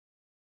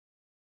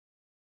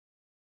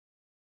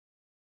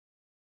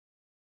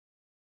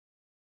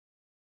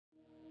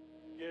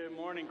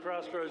morning,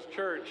 Crossroads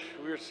Church.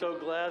 We're so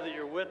glad that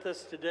you're with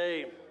us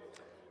today.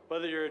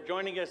 Whether you're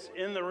joining us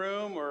in the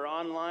room or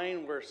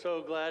online, we're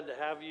so glad to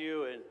have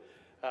you,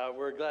 and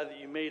we're glad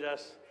that you made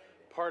us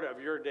part of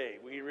your day.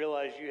 We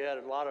realize you had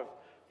a lot of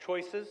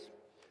choices,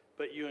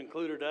 but you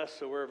included us,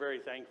 so we're very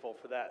thankful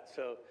for that.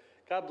 So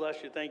God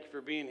bless you. Thank you for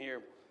being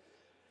here.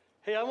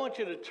 Hey, I want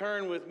you to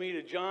turn with me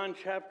to John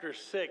chapter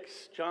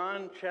 6.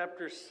 John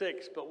chapter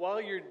 6. But while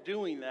you're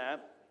doing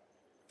that,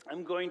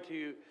 I'm going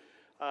to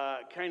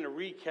kind of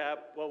recap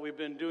what we've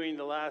been doing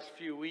the last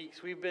few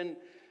weeks. We've been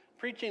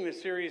preaching a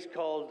series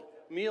called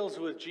Meals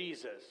with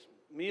Jesus.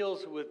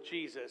 Meals with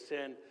Jesus.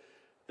 And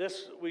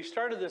we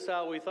started this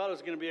out, we thought it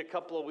was going to be a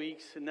couple of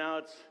weeks, and now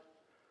it's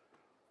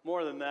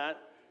more than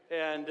that.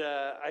 And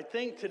I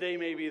think today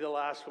may be the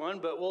last one,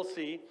 but we'll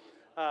see.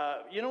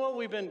 You know what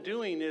we've been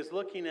doing is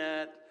looking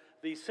at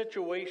these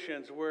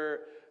situations where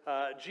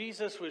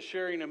Jesus was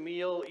sharing a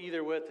meal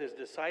either with his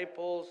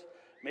disciples,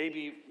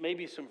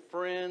 maybe some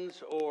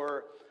friends,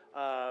 or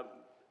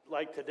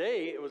like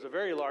today, it was a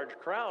very large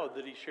crowd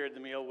that he shared the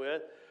meal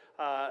with.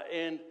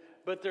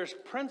 But there's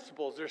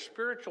principles, there's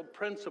spiritual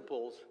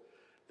principles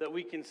that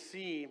we can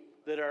see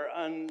that are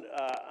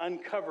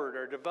uncovered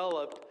or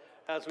developed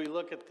as we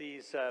look at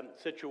these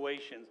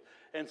situations.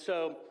 And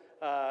so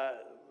a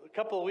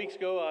couple of weeks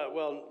ago,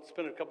 well, it's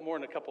been more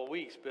than a couple of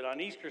weeks, but on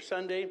Easter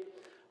Sunday,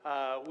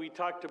 we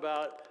talked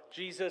about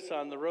Jesus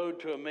on the road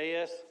to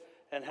Emmaus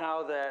and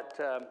how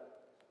that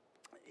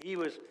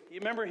you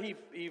remember he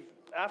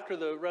after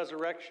the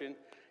resurrection,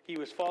 he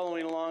was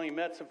following along. He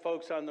met some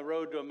folks on the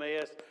road to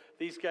Emmaus.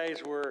 These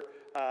guys were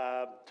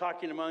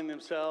talking among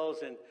themselves,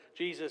 and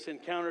Jesus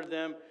encountered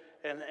them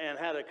and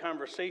had a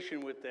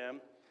conversation with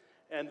them.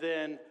 And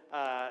then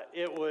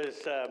it was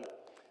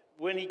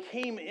when he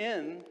came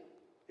in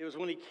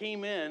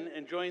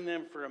and joined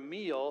them for a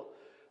meal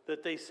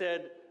that they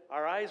said,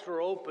 our eyes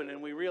were open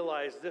and we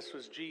realized this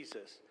was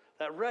Jesus.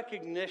 That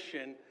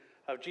recognition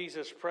of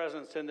Jesus'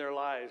 presence in their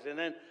lives. And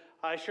then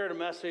I shared a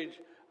message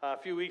a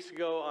few weeks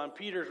ago on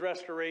Peter's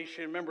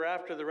restoration. Remember,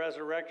 after the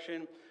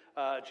resurrection,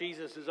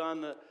 Jesus is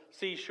on the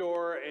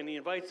seashore and he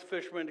invites the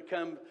fishermen to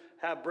come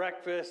have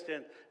breakfast.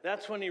 And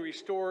that's when he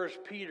restores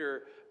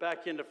Peter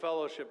back into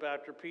fellowship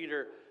after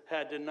Peter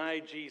had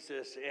denied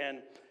Jesus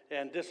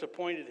and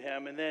disappointed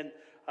him. And then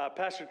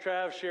Pastor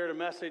Trav shared a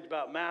message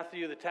about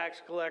Matthew, the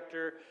tax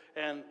collector,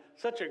 and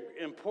such an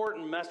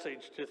important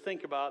message to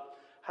think about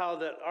how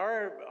that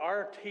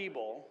our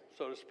table,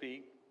 so to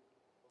speak,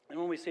 and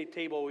when we say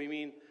table, we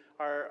mean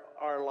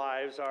our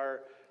lives,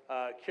 our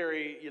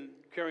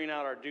carrying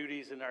out our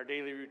duties and our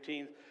daily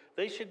routines.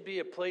 They should be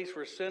a place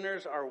where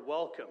sinners are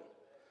welcome,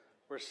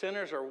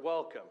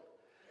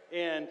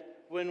 And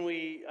when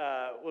we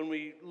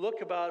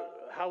look about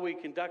how we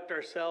conduct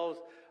ourselves,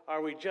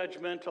 are we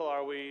judgmental?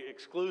 Are we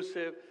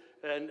exclusive?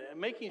 And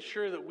making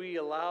sure that we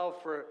allow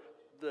for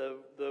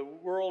the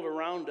world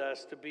around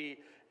us to be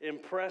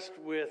impressed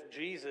with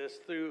Jesus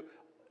through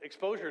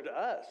exposure to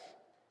us.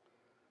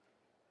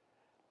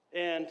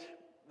 And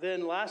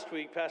then last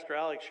week, Pastor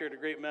Alex shared a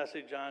great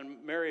message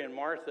on Mary and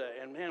Martha.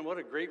 And man, what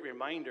a great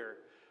reminder.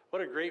 What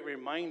a great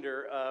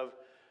reminder of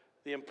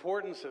the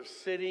importance of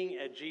sitting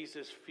at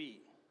Jesus'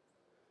 feet.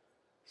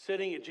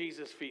 Sitting at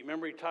Jesus' feet.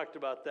 Remember he talked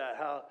about that,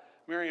 how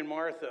Mary and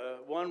Martha,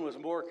 one was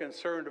more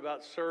concerned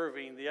about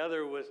serving, the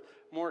other was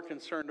more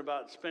concerned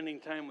about spending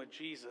time with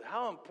Jesus.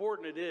 How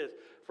important it is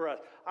for us.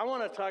 I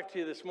want to talk to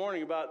you this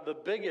morning about the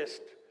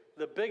biggest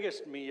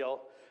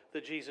meal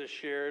that Jesus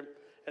shared,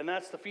 and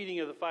that's the feeding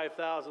of the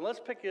 5,000. Let's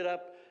pick it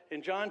up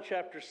in John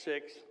chapter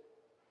 6.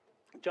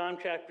 John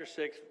chapter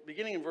 6,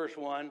 beginning in verse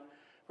 1.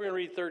 We're going to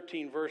read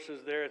 13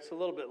 verses there. It's a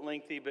little bit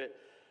lengthy, but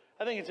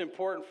I think it's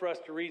important for us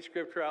to read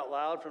Scripture out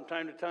loud from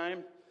time to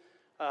time.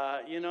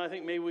 I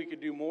think maybe we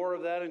could do more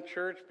of that in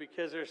church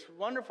because there's a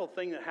wonderful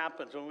thing that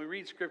happens when we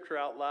read Scripture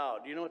out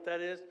loud. You know what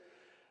that is?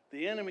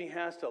 The enemy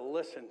has to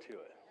listen to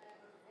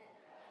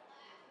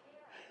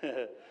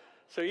it.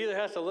 So he either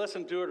has to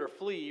listen to it or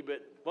flee,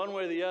 but one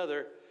way or the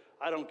other,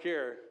 I don't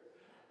care.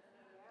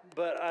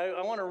 But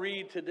I want to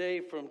read today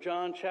from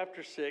John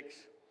chapter 6. It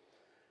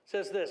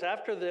says this,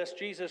 after this,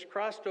 Jesus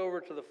crossed over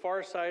to the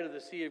far side of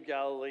the Sea of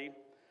Galilee,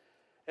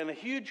 and a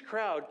huge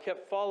crowd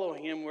kept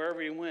following him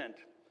wherever he went.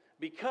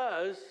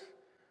 Because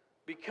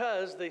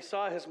they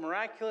saw his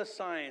miraculous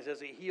signs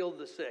as he healed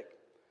the sick.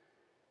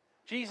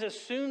 Jesus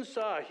soon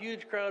saw a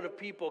huge crowd of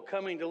people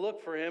coming to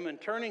look for him,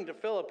 and turning to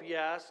Philip, he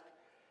asked,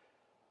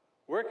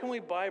 where can we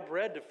buy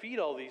bread to feed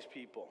all these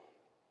people?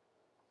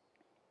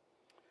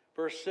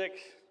 Verse 6,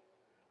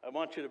 I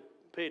want you to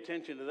pay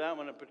attention to that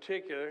one in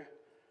particular.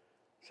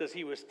 It says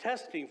he was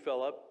testing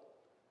Philip,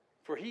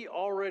 for he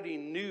already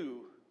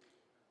knew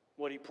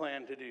what he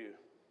planned to do.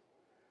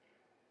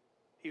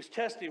 He was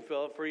testing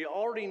Philip, for he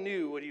already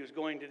knew what he was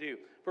going to do.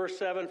 Verse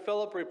 7,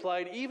 Philip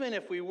replied, even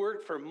if we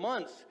worked for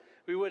months,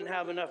 we wouldn't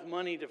have enough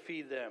money to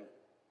feed them.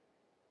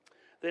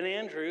 Then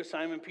Andrew,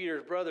 Simon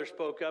Peter's brother,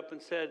 spoke up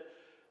and said,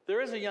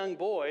 there is a young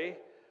boy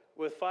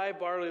with 5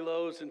 barley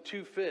loaves and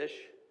 2 fish,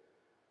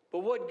 but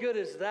what good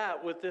is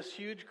that with this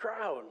huge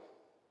crowd?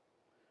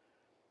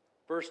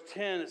 verse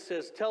 10, it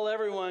says, tell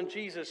everyone,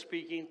 Jesus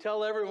speaking,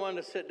 tell everyone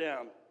to sit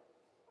down.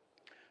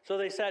 So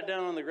they sat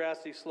down on the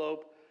grassy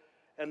slope,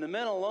 and the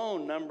men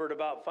alone numbered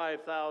about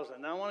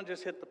 5,000. Now I want to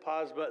just hit the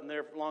pause button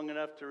there long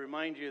enough to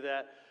remind you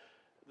that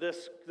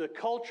the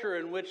culture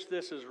in which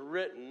this is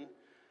written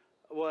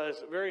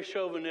was very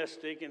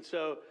chauvinistic, and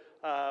so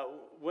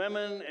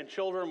women and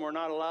children were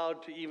not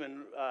allowed to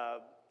even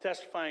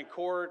testify in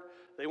court.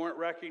 They weren't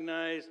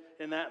recognized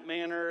in that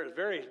manner. It was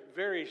very,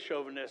 very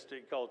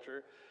chauvinistic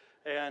culture.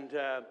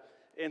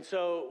 And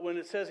so when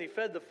it says he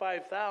fed the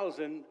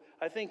 5,000,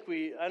 I think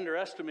we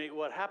underestimate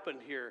what happened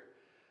here.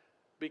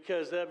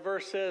 Because that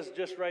verse says,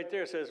 just right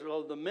there, it says,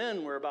 well, the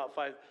men were about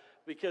 5,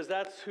 because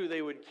that's who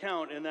they would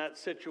count in that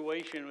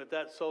situation with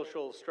that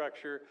social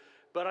structure.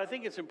 But I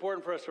think it's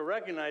important for us to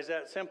recognize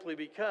that simply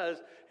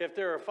because if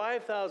there are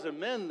 5,000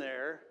 men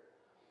there,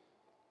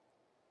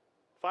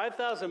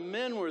 5,000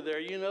 men were there,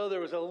 you know there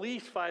was at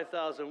least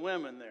 5,000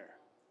 women there.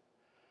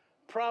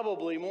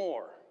 Probably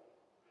more.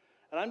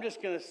 And I'm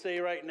just going to say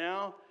right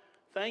now,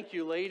 thank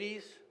you,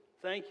 ladies.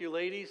 Thank you,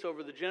 ladies,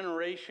 over the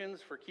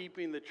generations for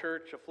keeping the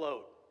church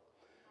afloat.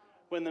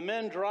 When the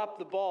men dropped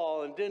the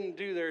ball and didn't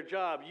do their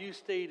job, you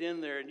stayed in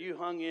there and you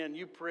hung in,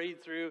 you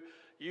prayed through,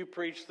 you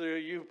preached through,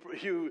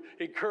 you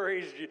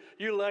encouraged,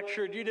 you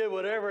lectured, you did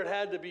whatever it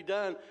had to be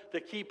done to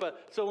keep up.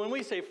 So when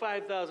we say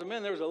 5,000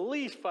 men, there was at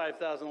least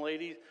 5,000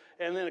 ladies,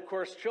 and then, of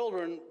course,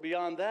 children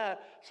beyond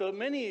that. So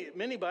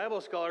many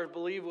Bible scholars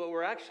believe what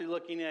we're actually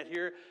looking at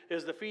here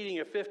is the feeding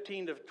of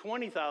 15 to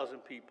 20,000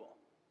 people.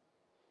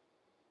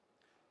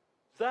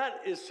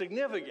 That is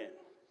significant.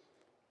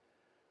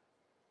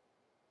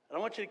 And I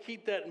want you to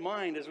keep that in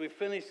mind as we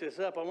finish this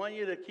up. I want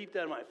you to keep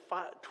that in mind.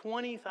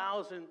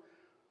 20,000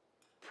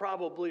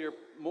 probably or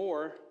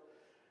more. It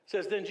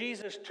says, then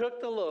Jesus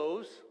took the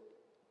loaves,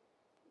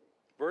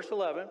 verse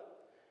 11,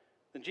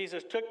 then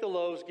Jesus took the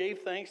loaves, gave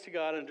thanks to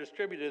God, and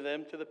distributed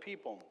them to the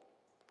people.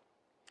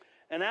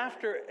 And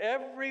after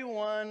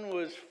everyone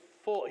was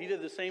full, he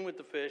did the same with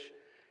the fish,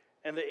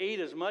 and they ate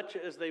as much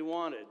as they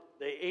wanted.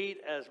 They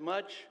ate as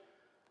much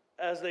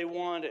as they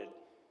wanted.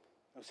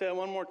 I'll say that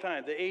one more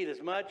time. They ate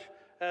as much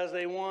as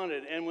they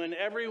wanted. And when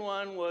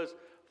everyone was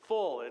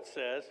full, it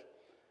says,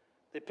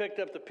 they picked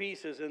up the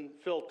pieces and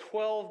filled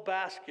 12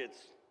 baskets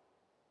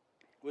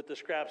with the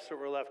scraps that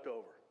were left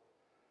over.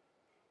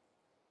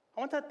 I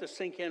want that to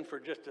sink in for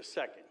just a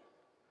second.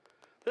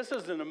 This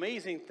is an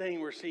amazing thing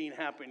we're seeing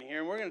happen here,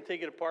 and we're going to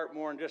take it apart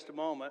more in just a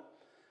moment.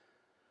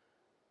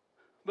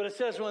 But it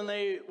says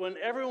when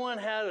everyone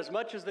had as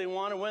much as they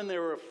wanted, when they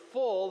were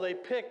full, they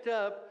picked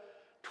up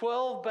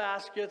 12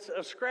 baskets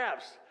of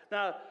scraps.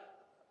 Now,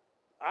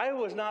 I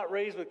was not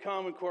raised with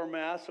Common Core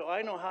math, so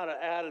I know how to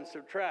add and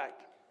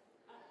subtract.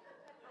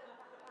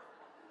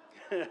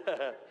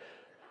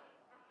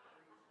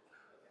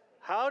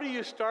 How do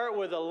you start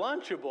with a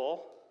Lunchable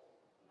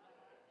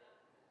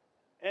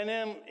and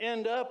then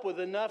end up with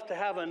enough to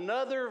have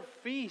another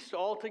feast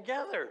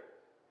altogether?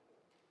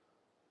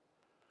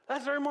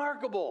 That's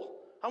remarkable.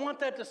 I want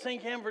that to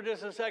sink in for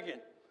just a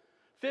second.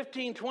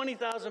 15,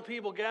 20,000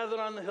 people gathered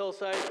on the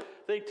hillside.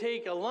 They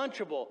take a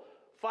Lunchable,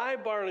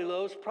 5 barley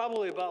loaves,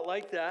 probably about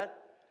like that,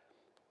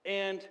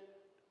 and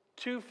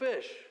 2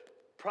 fish,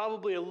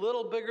 probably a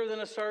little bigger than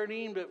a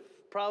sardine, but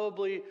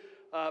probably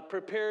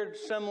prepared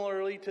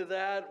similarly to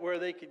that, where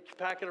they could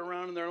pack it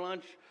around in their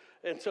lunch.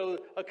 And so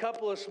a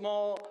couple of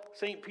small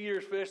St.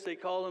 Peter's fish, they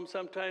call them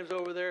sometimes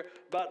over there,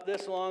 about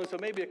this long, so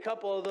maybe a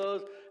couple of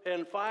those,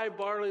 and 5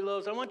 barley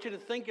loaves. I want you to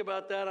think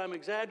about that. I'm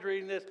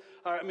exaggerating this,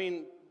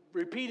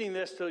 repeating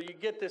this so you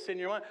get this in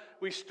your mind.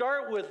 We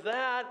start with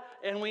that,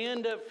 and we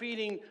end up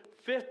feeding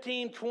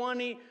 15,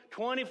 20,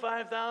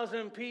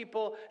 25,000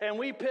 people, and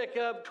we pick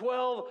up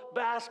 12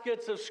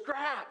 baskets of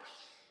scraps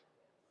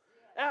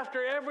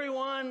after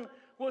everyone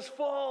was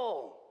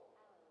full.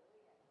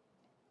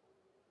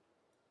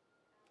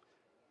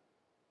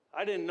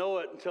 I didn't know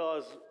it until I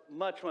was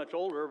much, much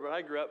older, but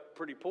I grew up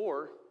pretty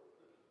poor.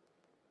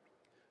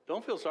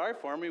 Don't feel sorry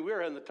for me. We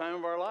were having the time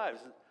of our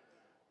lives.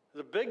 It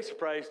was a big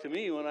surprise to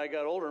me when I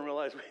got older and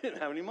realized we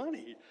didn't have any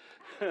money.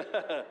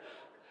 But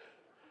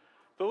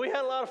we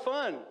had a lot of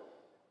fun.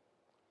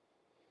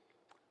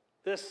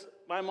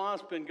 My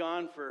mom's been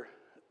gone for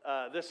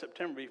this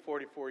September, be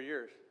 44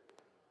 years.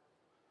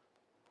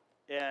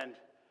 And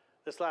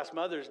this last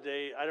Mother's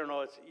Day, I don't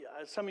know,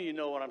 some of you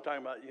know what I'm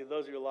talking about,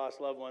 those of you who lost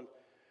loved ones.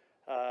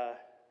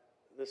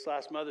 This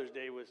last Mother's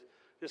Day was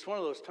just one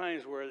of those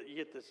times where you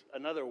get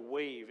another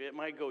wave. It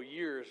might go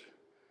years,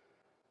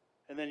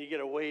 and then you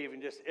get a wave,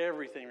 and just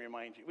everything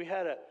reminds you. We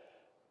had a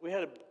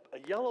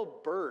yellow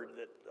bird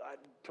that,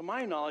 to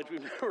my knowledge,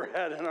 we've never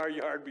had in our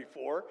yard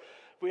before.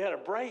 We had a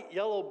bright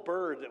yellow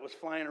bird that was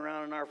flying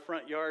around in our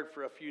front yard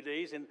for a few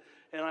days, and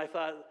I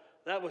thought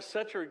that was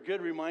such a good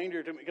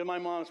reminder to me, because my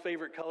mom's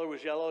favorite color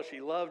was yellow.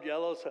 She loved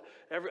yellow, so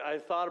I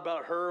thought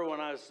about her when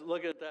I was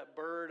looking at that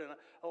bird, and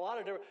a lot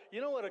of different. You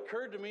know what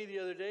occurred to me the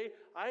other day?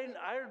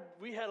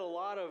 We had a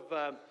lot of.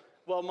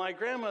 My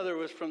grandmother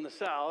was from the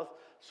South,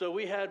 so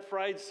we had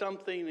fried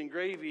something and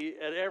gravy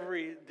at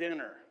every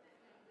dinner.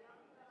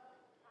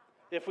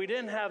 If we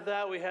didn't have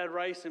that, we had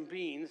rice and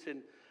beans.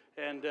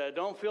 And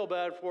don't feel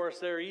bad for us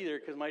there either,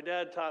 because my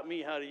dad taught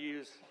me how to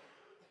eat.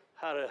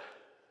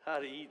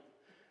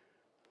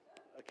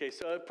 Okay,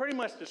 so it pretty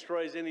much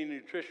destroys any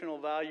nutritional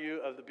value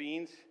of the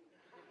beans.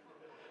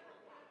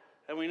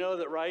 And we know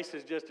that rice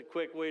is just a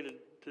quick way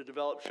to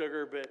develop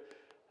sugar, but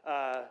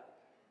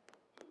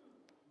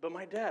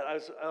my dad, I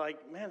was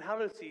like, man, how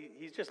does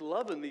he's just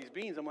loving these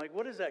beans. I'm like,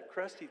 what is that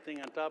crusty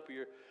thing on top of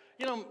your,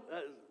 now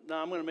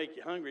I'm going to make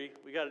you hungry.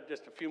 We got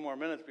just a few more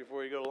minutes before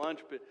we go to lunch,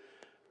 but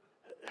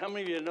how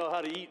many of you know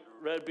how to eat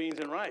red beans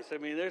and rice? I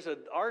mean, there's an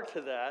art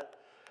to that,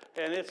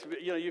 and it's,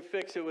 you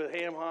fix it with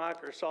ham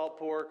hock or salt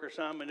pork or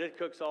something, and it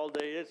cooks all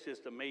day. It's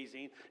just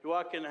amazing. You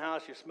walk in the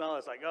house, you smell it,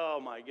 it's like, oh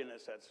my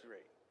goodness, that's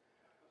great.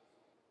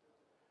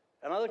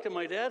 And I looked at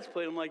my dad's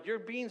plate. I'm like, your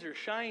beans are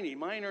shiny.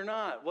 Mine are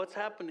not. What's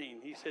happening?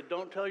 He said,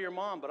 don't tell your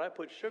mom, but I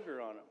put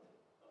sugar on them.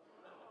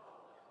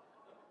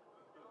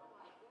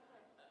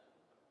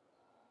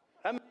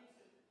 I made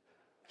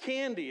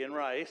candy and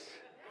rice,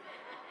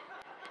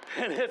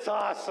 and it's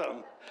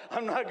awesome.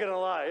 I'm not going to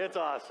lie. It's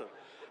awesome.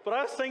 But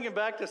I was thinking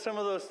back to some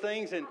of those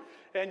things, and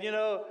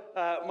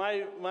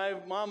my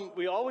mom,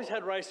 we always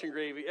had rice and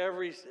gravy.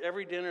 Every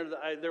dinner,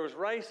 there was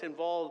rice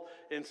involved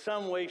in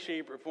some way,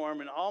 shape, or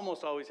form, and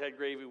almost always had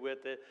gravy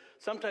with it.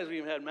 Sometimes we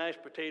even had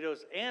mashed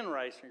potatoes and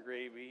rice and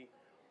gravy.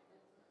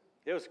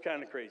 It was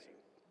kind of crazy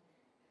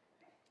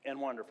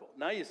and wonderful.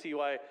 Now you see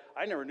why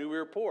I never knew we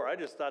were poor. I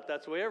just thought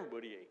that's the way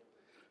everybody ate.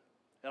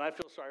 And I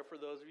feel sorry for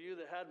those of you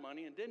that had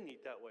money and didn't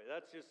eat that way.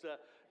 That's just,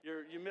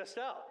 you missed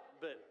out.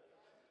 But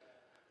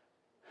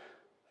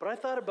I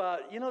thought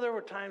about, there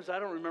were times I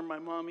don't remember my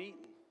mom eating.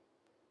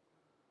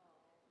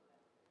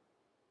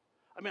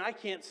 I mean, I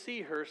can't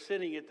see her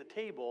sitting at the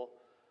table,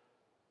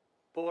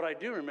 but what I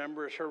do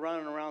remember is her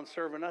running around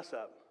serving us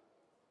up.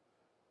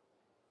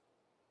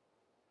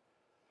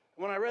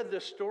 When I read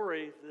this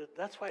story,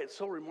 that's why it's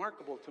so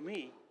remarkable to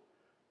me.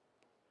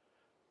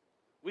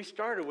 We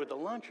started with a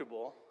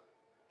Lunchable,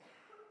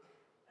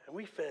 and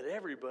we fed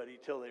everybody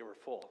till they were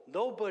full.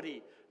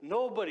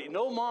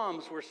 No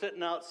moms were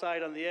sitting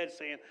outside on the edge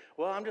saying,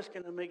 well, I'm just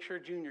going to make sure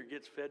Junior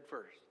gets fed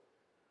first.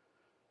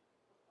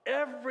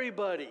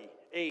 Everybody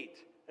ate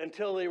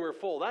until they were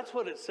full. That's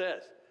what it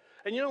says.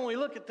 And when we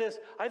look at this,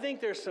 I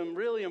think there's some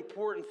really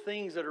important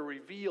things that are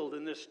revealed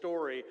in this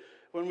story.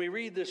 When we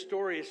read this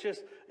story,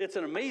 it's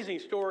an amazing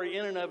story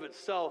in and of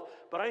itself,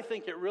 but I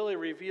think it really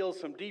reveals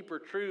some deeper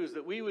truths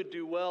that we would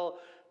do well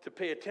to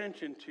pay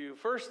attention to.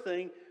 First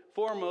thing,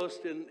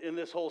 foremost in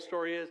this whole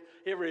story is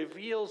it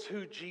reveals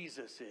who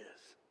Jesus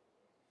is.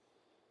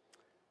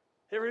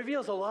 It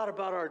reveals a lot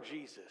about our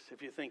Jesus,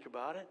 if you think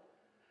about it.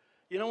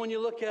 When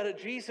you look at it,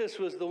 Jesus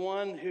was the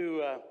one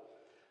who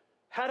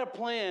had a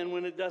plan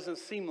when it doesn't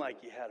seem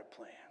like he had a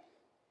plan.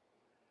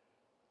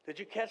 Did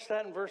you catch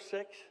that in verse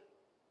 6? It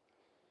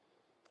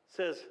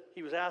says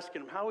he was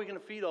asking him, how are we going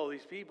to feed all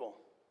these people?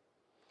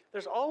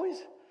 There's always,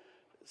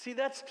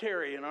 that's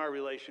Terry in our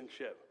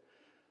relationship.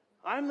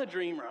 I'm the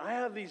dreamer. I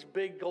have these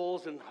big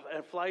goals and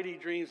flighty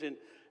dreams, and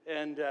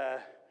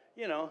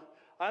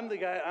I'm the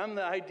guy. I'm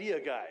the idea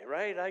guy,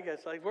 right? I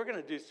guess we're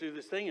going to do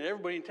this thing, and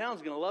everybody in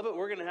town's going to love it.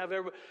 We're going to have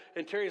everybody.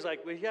 And Terry's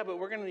like, well, yeah, but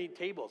we're going to need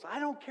tables. I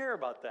don't care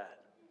about that.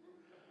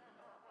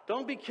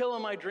 Don't be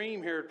killing my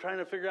dream here, trying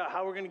to figure out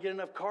how we're going to get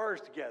enough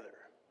cars together.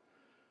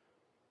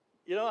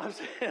 You know what I'm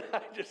saying?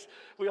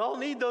 We all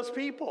need those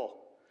people.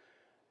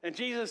 And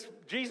Jesus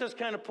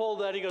kind of pulled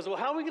that. He goes, well,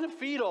 how are we going to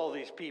feed all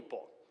these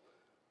people?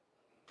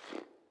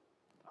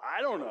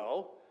 I don't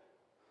know.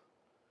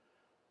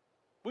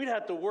 We'd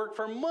have to work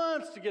for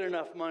months to get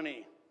enough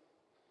money.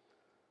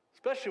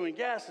 Especially when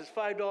gas is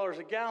 $5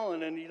 a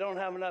gallon and you don't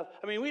have enough.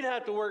 I mean, we'd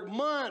have to work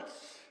months.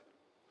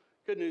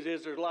 Good news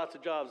is there's lots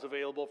of jobs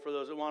available for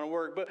those that want to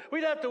work. But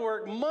we'd have to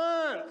work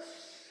months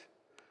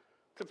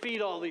to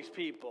feed all these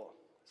people.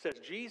 It says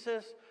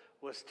Jesus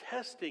was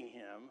testing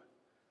him.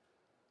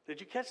 Did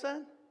you catch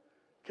that?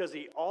 Because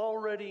he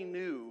already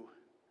knew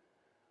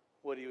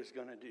what he was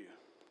going to do.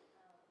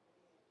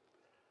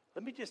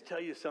 Let me just tell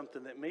you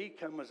something that may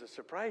come as a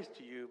surprise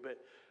to you, but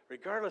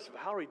regardless of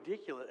how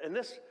ridiculous, and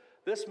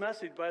this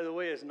message, by the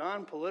way, is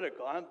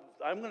non-political.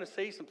 I'm going to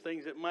say some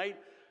things that might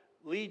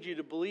lead you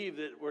to believe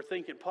that we're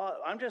thinking,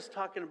 I'm just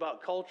talking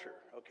about culture,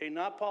 okay?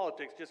 Not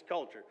politics, just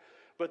culture.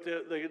 But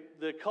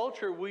the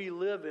culture we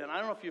live in, I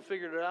don't know if you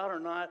figured it out or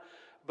not,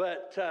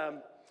 but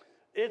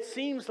it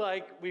seems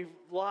like we've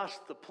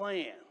lost the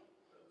plan.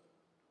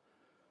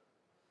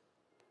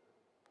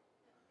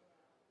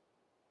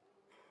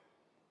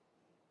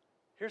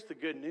 Here's the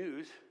good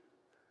news.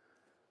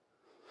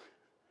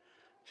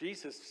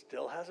 Jesus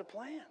still has a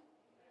plan.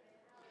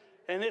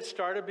 And it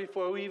started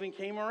before we even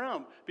came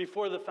around.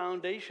 Before the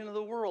foundation of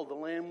the world, the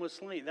Lamb was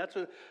slain.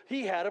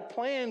 He had a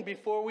plan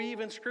before we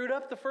even screwed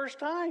up the first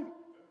time.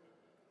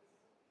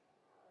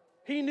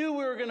 He knew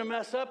we were going to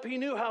mess up. He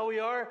knew how we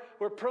are.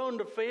 We're prone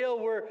to fail.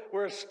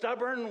 We're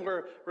stubborn.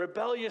 We're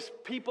rebellious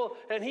people.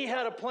 And he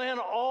had a plan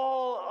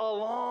all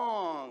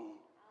along.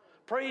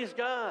 Praise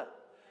God.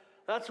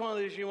 That's one of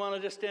these you want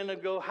to just stand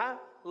and go,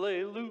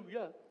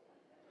 hallelujah.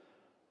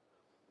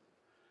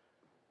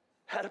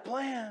 had a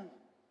plan.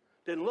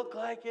 Didn't look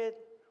like it.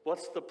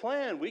 What's the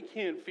plan? We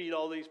can't feed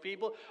all these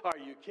people. Are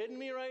you kidding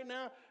me right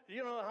now?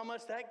 You know how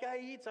much that guy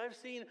eats? I've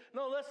seen.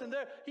 No, listen,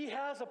 he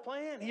has a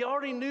plan. He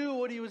already knew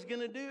what he was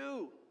going to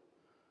do.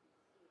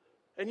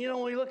 And you know,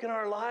 when we look in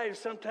our lives,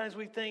 sometimes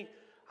we think,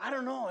 I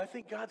don't know, I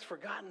think God's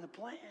forgotten the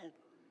plan.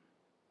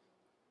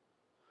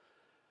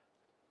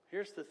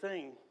 Here's the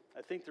thing.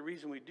 I think the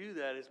reason we do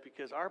that is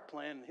because our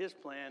plan and his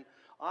plan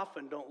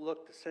often don't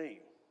look the same.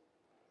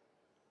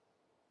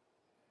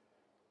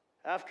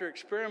 After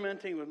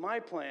experimenting with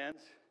my plans,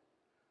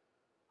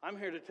 I'm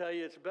here to tell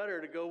you it's better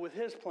to go with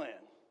his plan.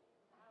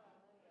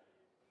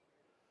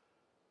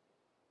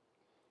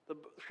 The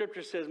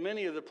scripture says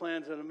many of the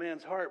plans in a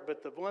man's heart,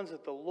 but the ones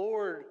that the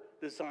Lord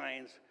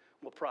designs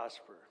will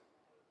prosper.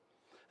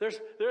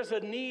 There's a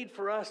need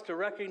for us to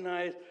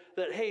recognize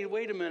that, hey,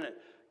 wait a minute.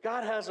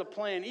 God has a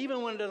plan,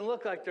 even when it doesn't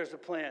look like there's a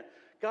plan.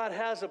 God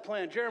has a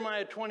plan.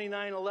 Jeremiah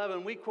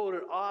 29:11, we quote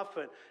it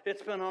often.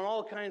 It's been on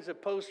all kinds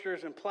of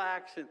posters and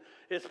plaques, and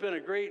it's been a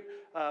great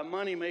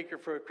money maker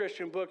for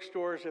Christian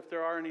bookstores, if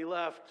there are any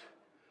left,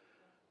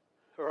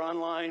 or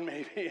online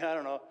maybe, I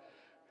don't know.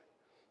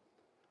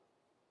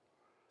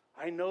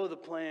 I know the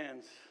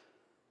plans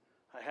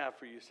I have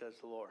for you, says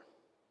the Lord.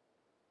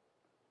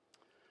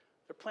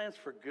 They're plans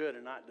for good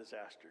and not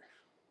disaster.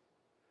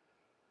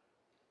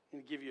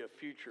 And give you a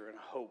future and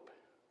a hope.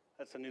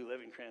 That's a New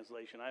Living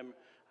Translation.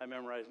 I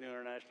memorized New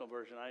International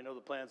Version. I know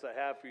the plans I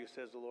have for you,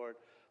 says the Lord.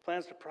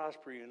 Plans to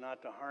prosper you and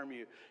not to harm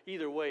you.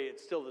 Either way,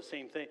 it's still the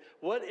same thing.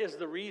 What is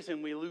the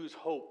reason we lose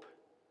hope?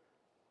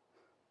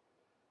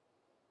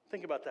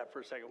 Think about that for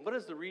a second. What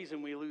is the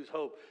reason we lose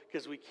hope?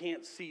 Because we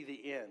can't see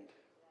the end.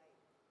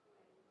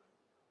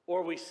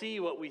 Or we see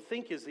what we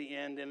think is the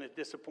end and it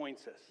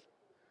disappoints us.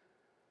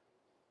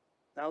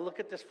 Now look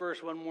at this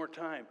verse one more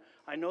time.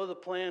 I know the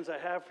plans I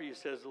have for you,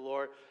 says the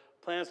Lord.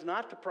 Plans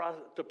not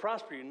to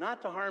prosper you,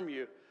 not to harm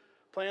you.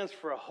 Plans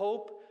for a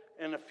hope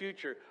and a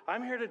future.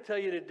 I'm here to tell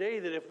you today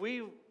that if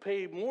we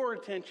pay more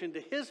attention to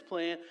his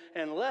plan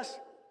and less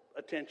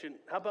attention,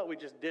 how about we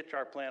just ditch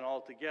our plan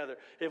altogether?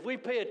 If we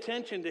pay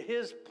attention to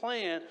his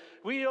plan,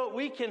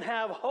 we can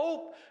have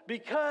hope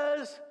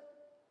because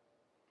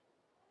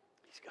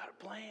he's got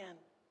a plan.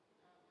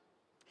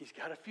 He's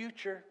got a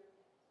future.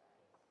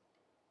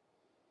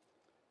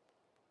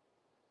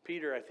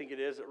 Peter, I think it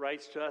is, that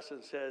writes to us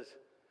and says,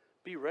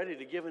 be ready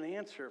to give an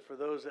answer for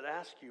those that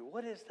ask you,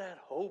 what is that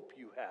hope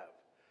you have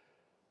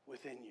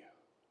within you?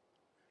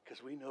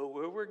 Because we know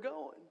where we're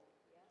going.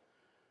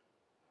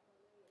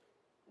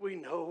 We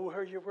know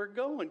where we're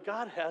going.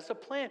 God has a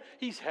plan.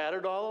 He's had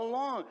it all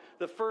along.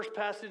 The first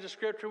passage of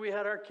Scripture we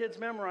had our kids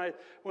memorize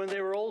when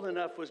they were old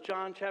enough was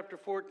John chapter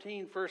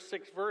 14, first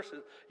 6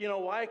 verses. You know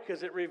why?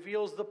 Because it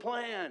reveals the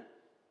plan.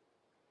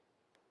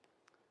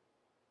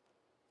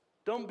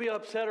 Don't be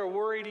upset or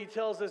worried. He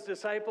tells his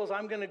disciples,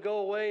 I'm going to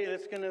go away.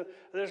 There's going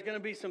to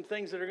be some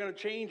things that are going to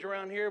change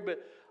around here, but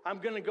I'm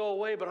going to go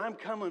away, but I'm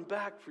coming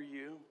back for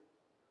you.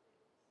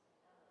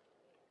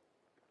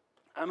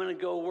 I'm going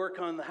to go work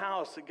on the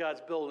house that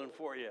God's building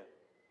for you.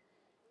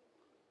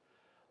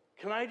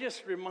 Can I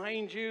just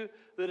remind you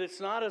that it's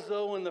not as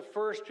though when the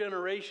first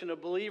generation of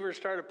believers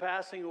started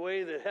passing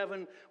away that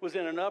heaven was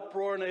in an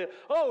uproar and they,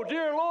 oh,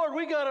 dear Lord,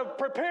 we got to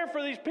prepare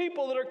for these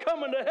people that are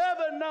coming to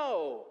heaven.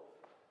 No.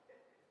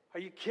 Are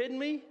you kidding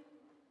me?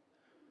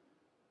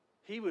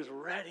 He was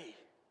ready.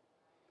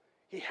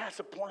 He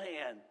has a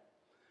plan.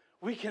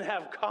 We can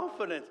have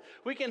confidence.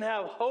 We can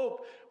have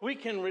hope. We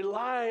can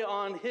rely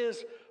on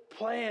his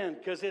plan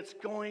because it's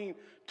going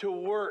to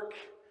work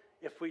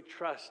if we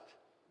trust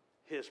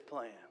his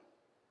plan.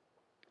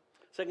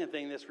 Second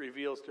thing this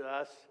reveals to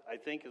us, I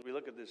think, as we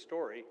look at this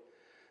story,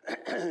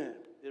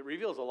 it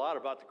reveals a lot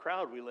about the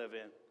crowd we live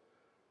in.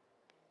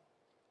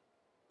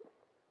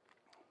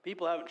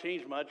 People haven't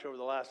changed much over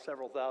the last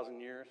several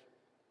thousand years.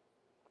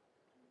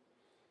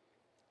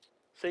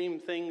 Same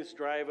things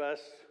drive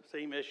us,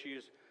 same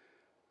issues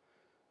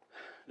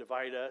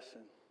divide us.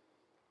 And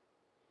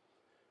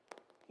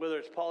whether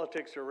it's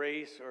politics or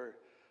race or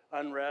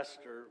unrest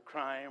or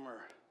crime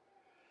or,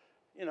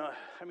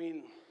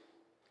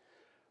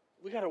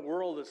 we got a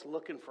world that's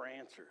looking for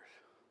answers.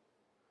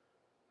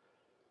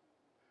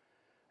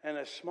 And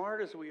as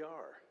smart as we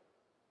are,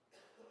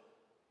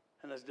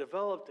 and as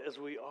developed as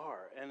we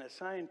are, and as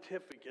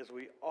scientific as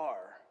we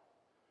are,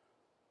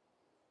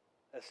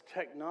 as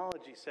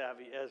technology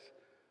savvy as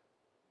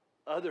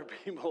other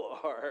people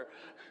are,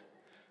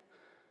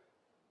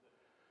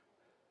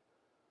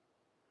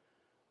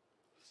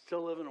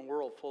 still live in a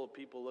world full of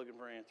people looking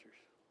for answers.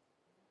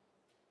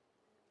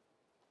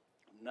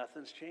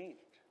 Nothing's changed.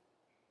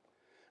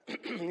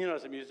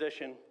 As a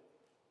musician,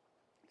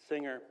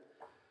 singer,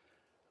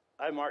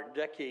 I marked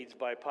decades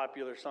by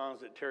popular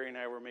songs that Terry and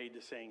I were made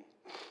to sing.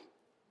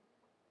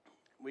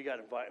 We got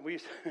invited. We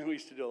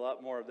used to do a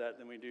lot more of that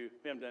than we do.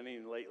 We haven't done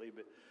anything lately,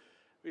 but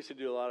we used to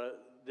do a lot of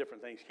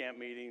different things, camp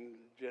meeting,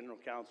 general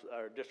council,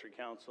 or district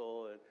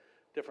council, and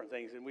different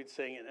things, and we'd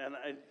sing it. And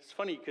it's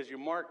funny because you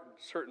mark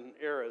certain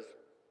eras.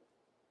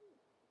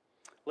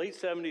 Late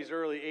 70s,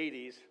 early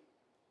 80s,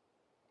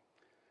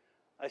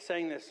 I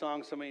sang this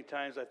song so many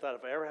times, I thought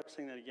if I ever have to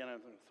sing that again, I'm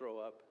going to throw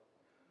up.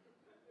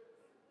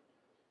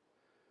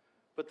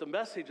 But the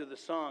message of the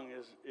song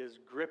is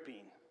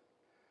gripping.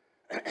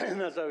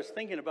 And as I was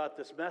thinking about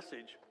this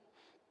message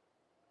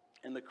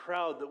and the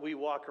crowd that we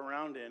walk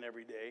around in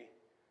every day,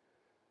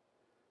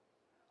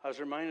 I was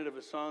reminded of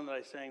a song that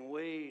I sang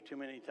way too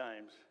many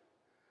times.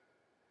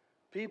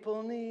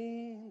 People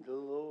need the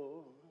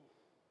Lord.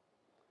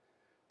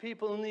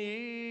 People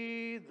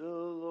need the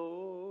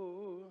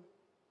Lord.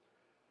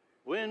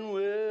 When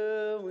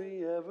will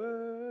we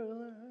ever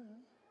learn?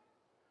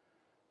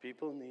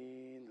 People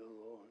need the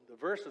Lord. The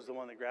verse is the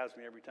one that grabs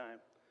me every time.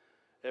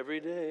 Every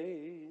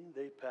day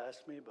they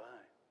pass me by.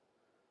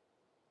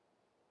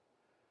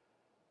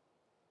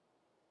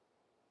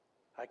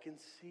 I can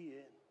see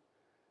it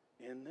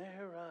in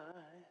their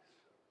eyes.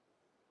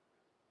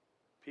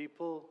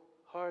 People,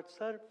 hearts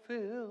that are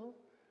filled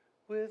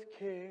with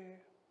care,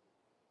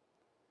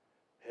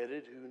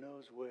 headed who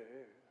knows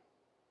where.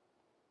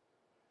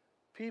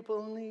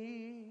 People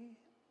need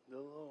the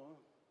Lord.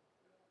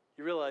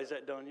 You realize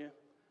that, don't you?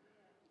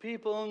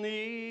 People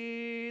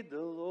need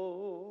the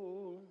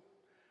Lord.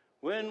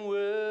 When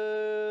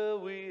will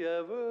we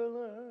ever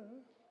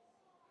learn?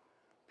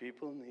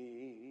 People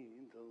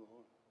need the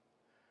Lord.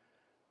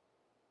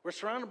 We're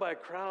surrounded by a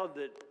crowd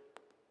that,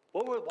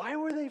 why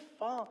were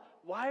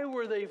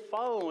they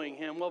following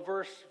him? Well,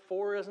 verse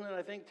 4, isn't it,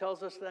 I think,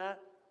 tells us that.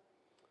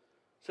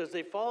 It says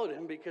they followed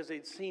him because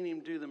they'd seen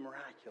him do the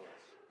miraculous.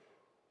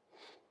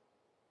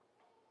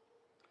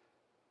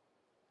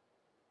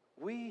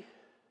 We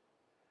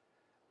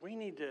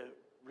need to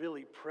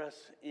really press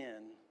in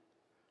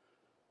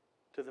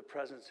to the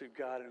presence of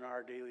God in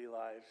our daily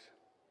lives.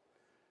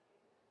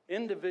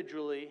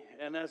 Individually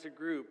and as a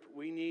group,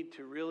 we need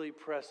to really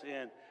press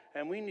in,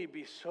 and we need to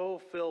be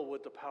so filled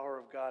with the power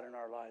of God in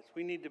our lives.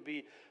 We need to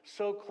be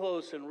so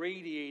close and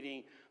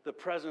radiating the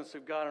presence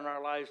of God in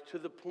our lives to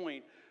the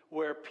point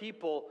where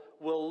people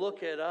will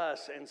look at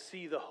us and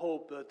see the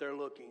hope that they're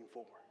looking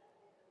for.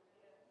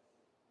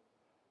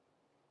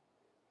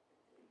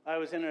 I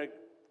was in a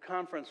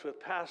conference with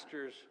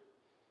pastors,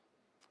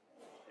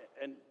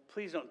 and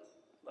please don't,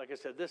 like I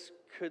said, this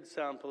could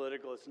sound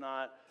political, it's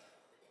not,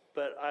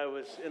 but I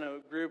was in a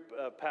group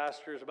of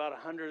pastors, about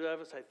 100 of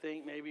us, I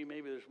think, maybe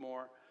there's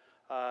more,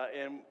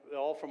 and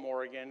all from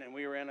Oregon, and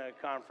we were in a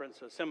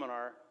conference, a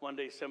seminar,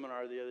 one-day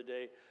seminar the other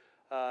day,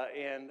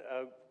 and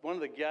one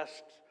of the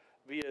guests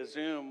via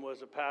Zoom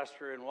was a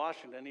pastor in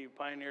Washington. He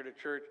pioneered a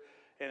church,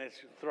 and it's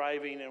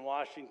thriving in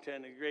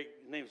Washington. His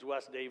name's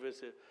Wes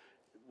Davis.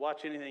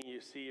 Watch anything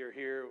you see or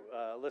hear,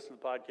 listen to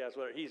the podcast,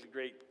 whatever. He's a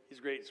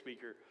great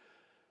speaker.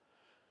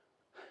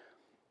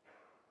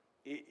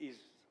 He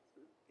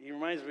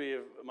reminds me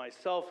of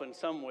myself in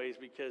some ways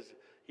because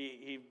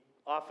he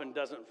often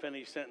doesn't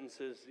finish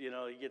sentences. You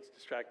know, he gets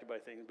distracted by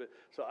things. But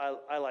so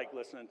I like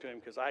listening to him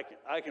because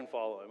I can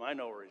follow him. I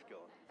know where he's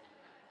going.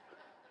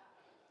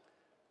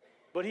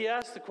 But he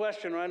asked the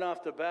question right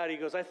off the bat. He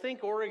goes, I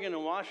think Oregon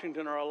and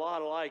Washington are a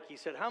lot alike. He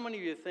said, how many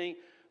of you think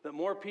that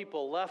more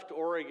people left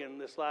Oregon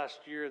this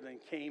last year than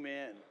came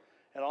in?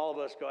 And all of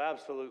us go,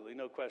 absolutely,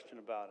 no question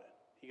about it.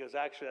 He goes,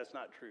 actually, that's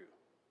not true.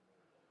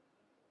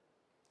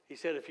 He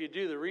said, if you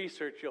do the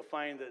research, you'll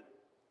find that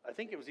I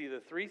think it was either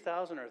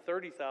 3,000 or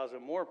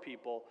 30,000 more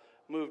people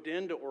moved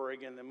into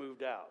Oregon than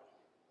moved out.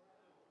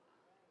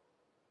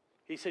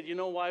 He said, you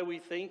know why we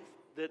think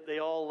that they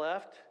all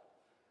left?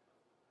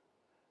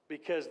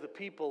 Because the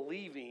people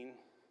leaving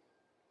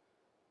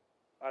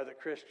are the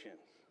Christians.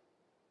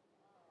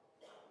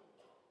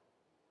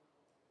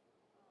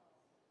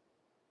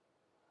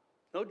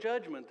 No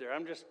judgment there.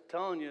 I'm just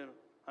telling you,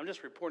 I'm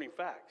just reporting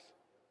facts.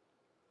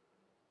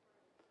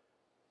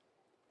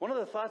 One of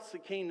the thoughts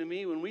that came to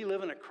me when we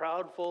live in a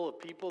crowd full of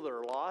people that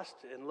are lost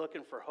and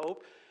looking for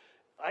hope,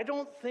 I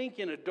don't think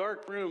in a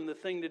dark room the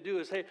thing to do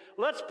is, hey,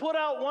 let's put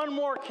out one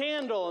more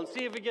candle and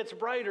see if it gets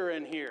brighter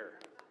in here.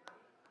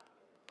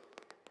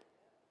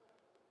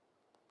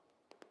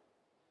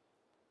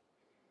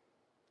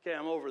 Okay,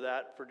 I'm over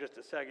that for just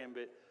a second,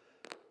 but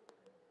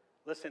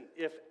listen,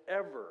 if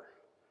ever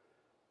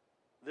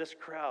this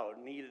crowd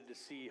needed to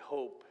see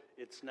hope,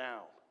 it's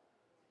now.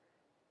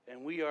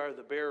 And we are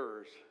the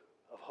bearers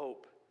of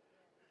hope.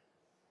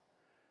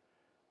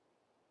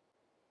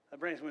 That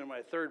brings me to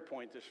my third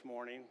point this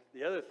morning.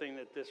 The other thing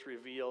that this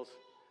reveals,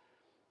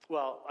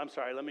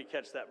 let me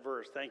catch that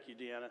verse. Thank you,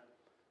 Deanna.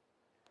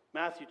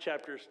 Matthew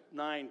chapter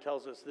 9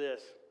 tells us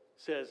this. It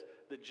says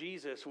that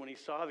Jesus, when he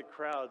saw the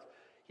crowds,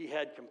 he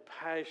had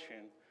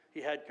compassion.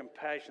 He had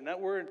compassion. That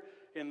word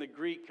in the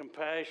Greek,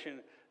 compassion,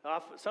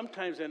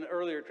 sometimes in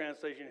earlier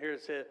translation here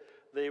it said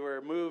they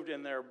were moved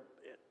in their,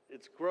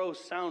 it's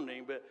gross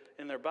sounding, but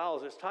in their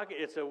bowels.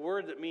 It's a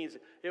word that means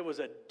it was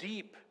a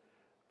deep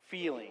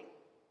feeling.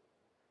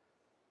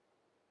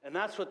 And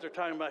that's what they're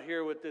talking about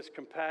here with this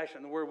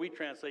compassion, the word we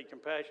translate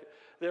compassion.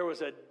 There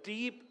was a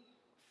deep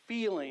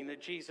feeling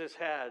that Jesus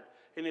had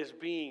in his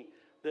being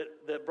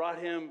that brought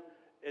him,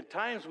 at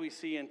times we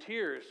see in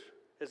tears,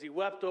 as he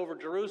wept over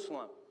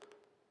Jerusalem.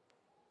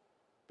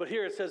 But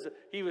here it says that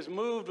he was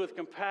moved with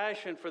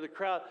compassion for the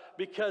crowd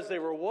because they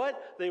were what?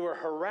 They were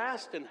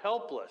harassed and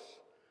helpless,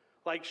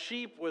 like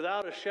sheep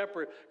without a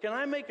shepherd. Can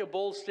I make a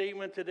bold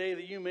statement today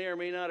that you may or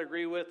may not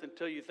agree with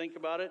until you think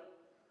about it?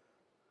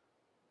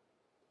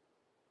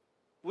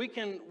 We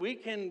can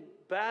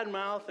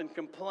badmouth and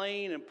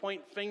complain and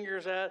point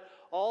fingers at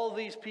all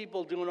these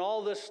people doing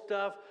all this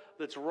stuff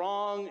that's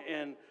wrong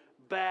and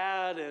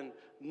bad and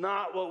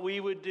not what we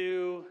would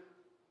do.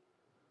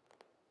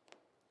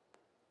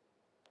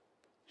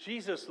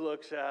 Jesus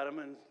looks at them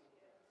and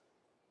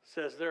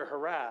says they're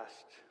harassed.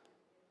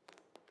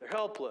 They're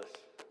helpless.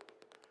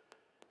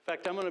 In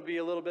fact, I'm going to be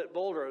a little bit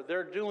bolder.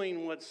 They're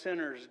doing what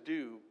sinners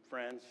do,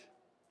 friends.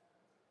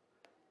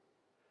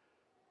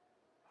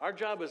 Our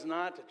job is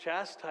not to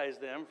chastise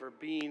them for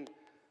being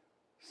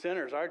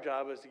sinners. Our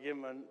job is to give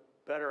them a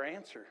better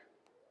answer.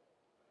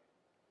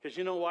 Because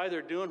you know why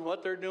they're doing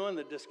what they're doing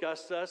that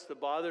disgusts us,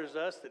 that bothers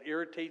us, that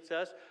irritates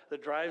us,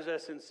 that drives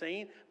us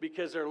insane?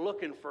 Because they're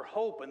looking for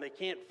hope and they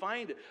can't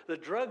find it. The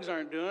drugs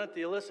aren't doing it.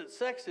 The illicit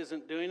sex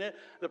isn't doing it.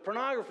 The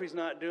pornography's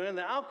not doing it.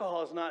 The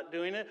alcohol's not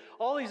doing it.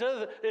 All these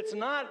other, it's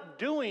not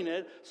doing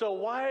it. So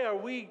why are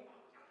we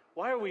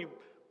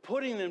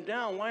putting them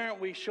down? Why aren't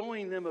we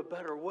showing them a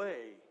better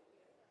way?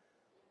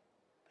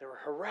 They were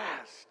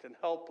harassed and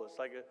helpless,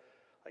 like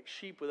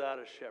sheep without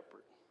a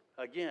shepherd.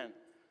 Again,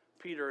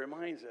 Peter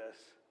reminds us,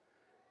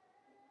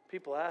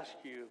 people ask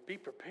you, be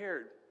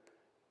prepared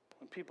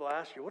when people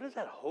ask you, what is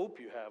that hope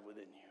you have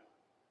within you?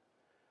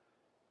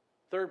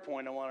 Third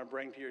point I want to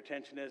bring to your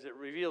attention is it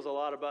reveals a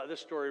lot about, this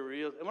story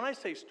reveals, and when I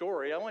say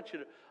story, I want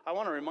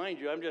to remind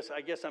you,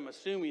 I guess I'm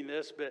assuming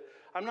this, but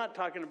I'm not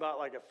talking about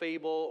like a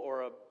fable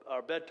or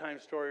a bedtime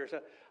story or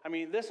something. I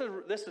mean, this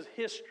is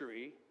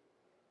history.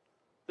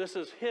 This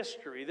is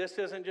history. This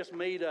isn't just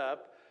made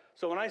up.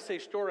 So when I say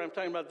story, I'm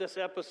talking about this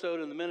episode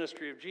in the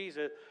ministry of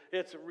Jesus.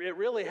 It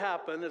really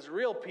happened. It's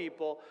real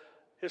people,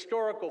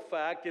 historical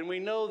fact, and we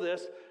know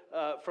this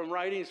from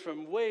writings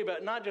from way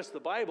back, not just the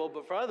Bible,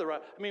 but for other. I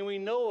mean, we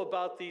know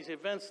about these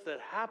events that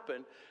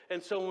happened,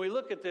 and so when we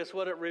look at this,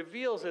 what it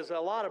reveals is a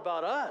lot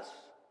about us.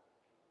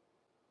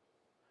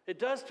 It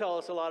does tell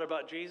us a lot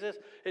about Jesus.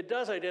 It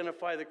does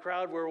identify the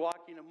crowd we're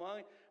walking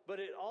among, but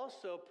it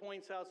also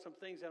points out some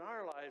things in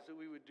our lives that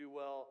we would do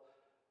well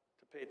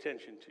to pay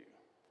attention to.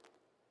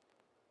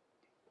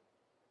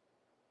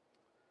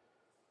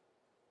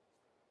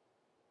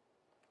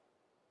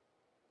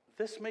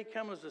 This may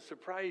come as a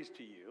surprise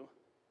to you,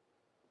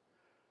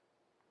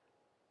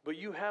 but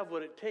you have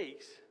what it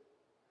takes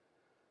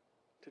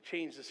to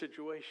change the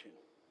situation.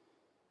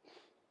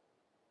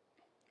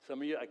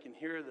 Some of you, I can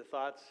hear the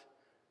thoughts.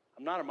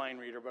 I'm not a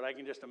mind reader, but I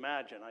can just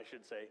imagine, I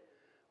should say,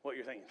 what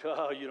you're thinking.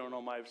 Oh, you don't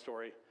know my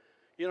story.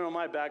 You don't know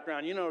my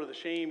background. You don't know the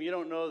shame. You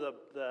don't know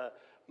the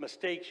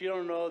mistakes. You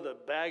don't know the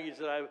baggage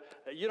that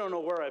you don't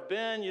know where I've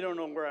been. You don't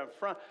know where I'm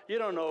from. You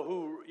don't know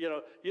who, you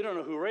don't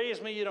know who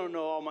raised me. You don't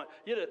know all my,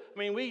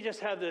 we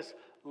just have this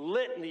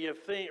litany of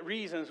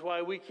reasons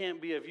why we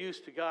can't be of use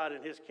to God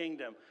and His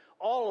kingdom,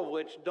 all of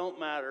which don't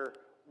matter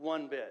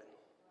one bit.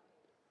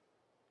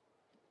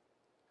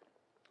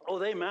 Oh,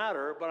 they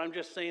matter, but I'm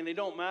just saying they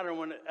don't matter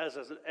when as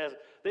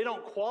they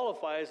don't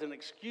qualify as an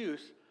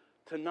excuse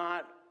to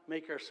not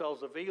make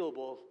ourselves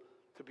available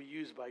to be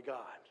used by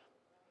God.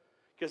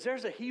 Because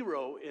there's a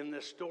hero in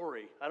this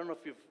story. I don't know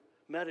if you've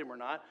met him or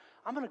not.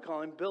 I'm going to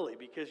call him Billy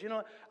because,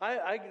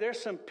 there's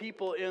some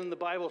people in the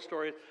Bible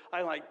story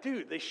I'm like,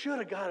 dude, they should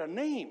have got a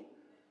name.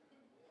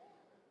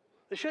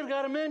 They should have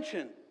got a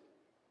mention.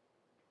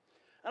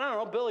 And I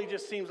don't know, Billy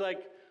just seems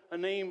like a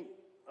name.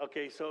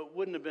 Okay, so it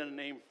wouldn't have been a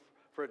name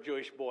for a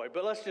Jewish boy,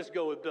 but let's just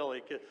go with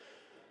Billy.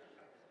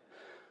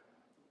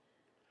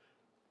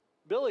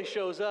 Billy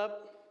shows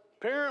up,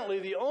 apparently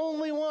the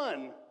only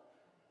one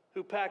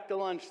who packed the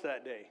lunch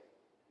that day.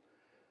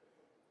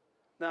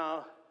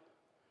 Now,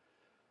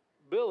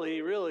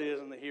 Billy really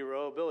isn't the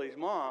hero. Billy's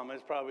mom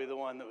is probably the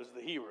one that was the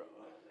hero.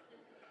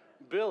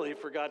 Billy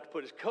forgot to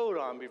put his coat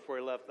on before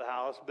he left the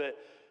house, but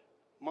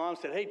Mom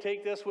said, hey,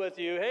 take this with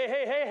you.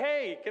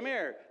 Hey, come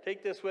here.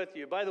 Take this with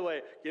you. By the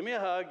way, give me a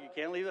hug. You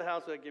can't leave the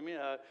house without give me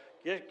a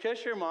hug.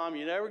 Kiss your mom.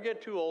 You never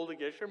get too old to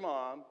kiss your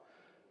mom.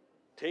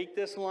 Take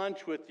this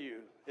lunch with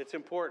you. It's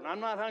important. I'm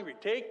not hungry.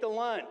 Take the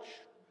lunch.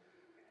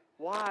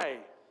 Why?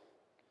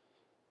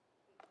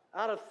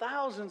 Out of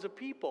thousands of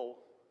people,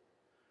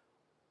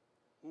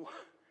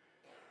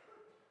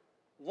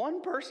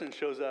 one person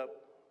shows up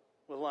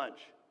with lunch.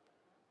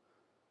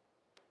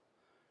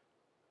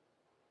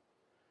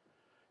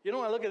 You know,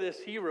 when I look at this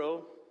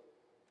hero,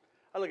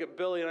 I look at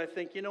Billy and I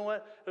think, you know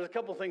what? There's a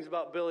couple things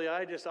about Billy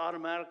I just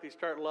automatically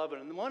start loving.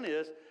 And one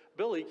is,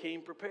 Billy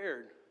came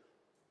prepared.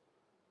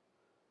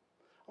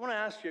 I want to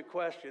ask you a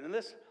question. And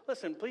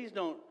listen, please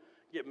don't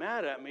get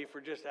mad at me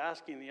for just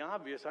asking the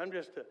obvious. I'm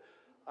just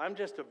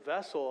a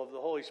vessel of the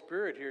Holy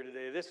Spirit here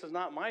today. This is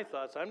not my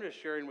thoughts. I'm just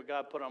sharing what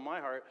God put on my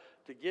heart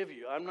to give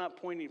you. I'm not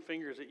pointing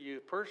fingers at you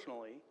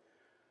personally.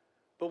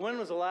 But when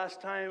was the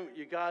last time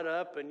you got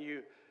up and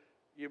you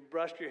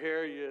brushed your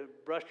hair, you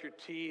brushed your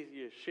teeth,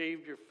 you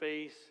shaved your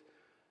face,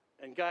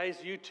 And guys,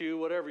 you too,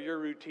 whatever your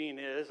routine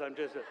is, I'm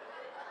just...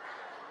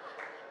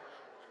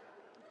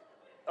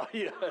 Oh,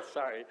 yeah,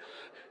 sorry.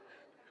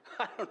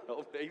 I don't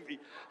know, maybe.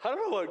 I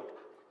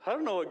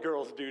don't know what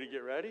girls do to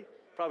get ready.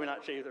 Probably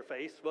not shave their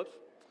face. Whoops.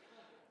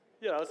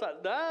 You know, it's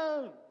not,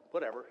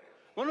 whatever.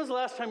 When was the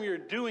last time you were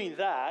doing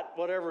that,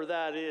 whatever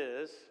that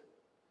is?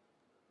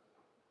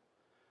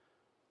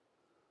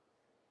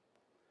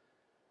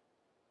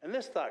 And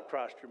this thought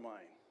crossed your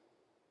mind.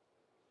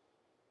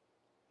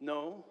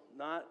 No,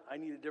 not, I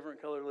need a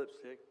different color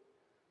lipstick.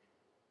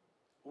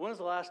 When was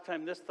the last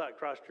time this thought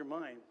crossed your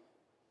mind?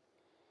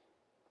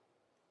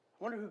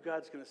 I wonder who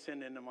God's going to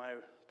send into my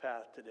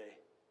path today.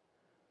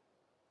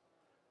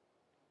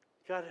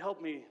 God,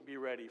 help me be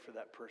ready for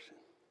that person.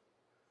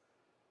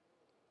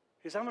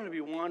 Because I'm going to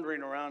be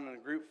wandering around in a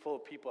group full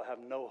of people who have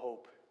no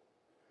hope.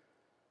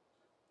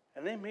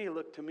 And they may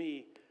look to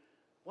me,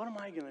 what am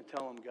I going to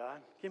tell them,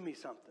 God? Give me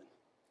something.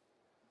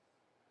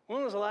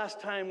 When was the last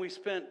time we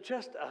spent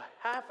just a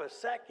half a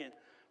second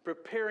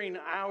preparing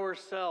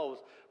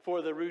ourselves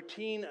for the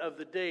routine of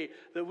the day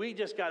that we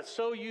just got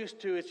so used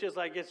to? It's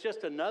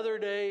just another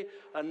day,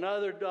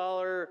 another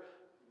dollar.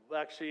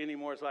 Actually,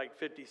 anymore it's like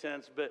 50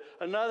 cents, but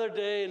another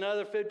day,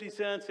 another 50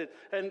 cents.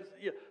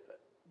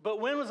 But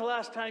when was the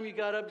last time you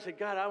got up and said,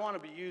 God, I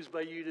want to be used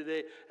by you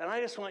today, and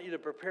I just want you to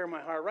prepare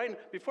my heart.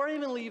 Right before I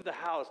even leave the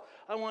house,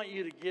 I want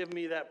you to give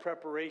me that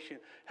preparation.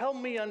 Help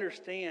me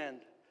understand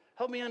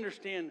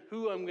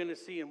who I'm going to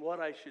see and what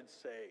I should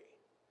say.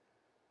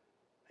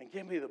 And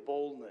give me the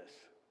boldness.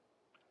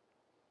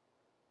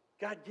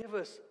 God, give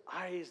us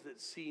eyes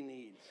that see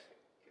needs.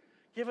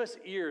 Give us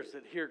ears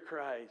that hear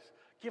cries.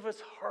 Give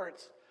us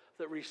hearts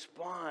that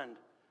respond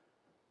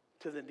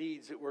to the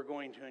needs that we're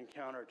going to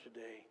encounter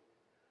today.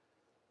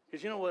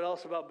 Because you know what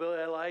else about Billy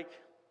I like?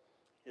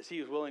 Is he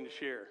was willing to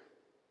share.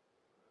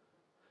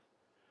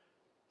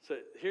 So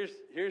here's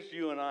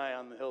you and I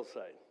on the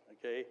hillside,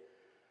 okay?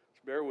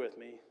 So bear with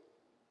me.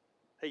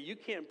 Hey, you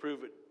can't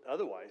prove it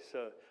otherwise.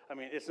 So, I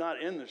mean, it's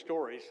not in the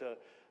story, so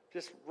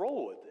just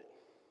roll with it.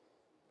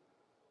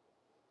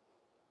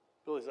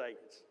 Billy's like,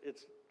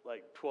 it's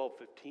like 12:15.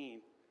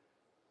 It's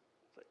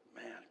like,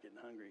 man, I'm getting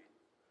hungry.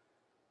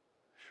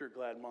 Sure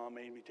glad Mom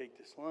made me take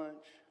this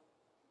lunch.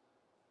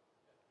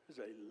 There's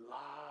a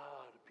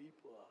lot of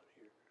people out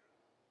here.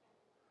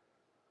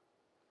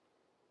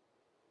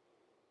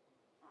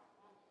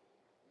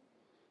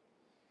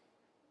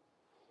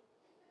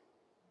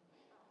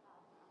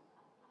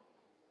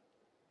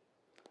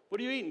 What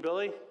are you eating,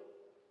 Billy?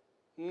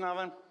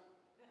 Nothing.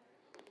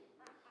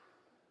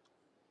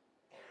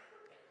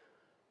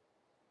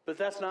 But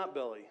that's not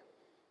Billy.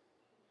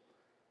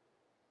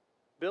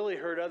 Billy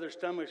heard other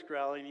stomachs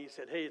growling, and he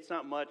said, hey, it's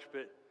not much,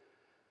 but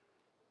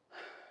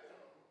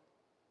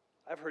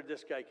I've heard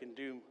this guy can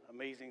do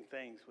amazing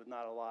things with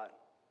not a lot.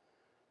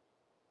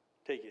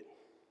 Take it.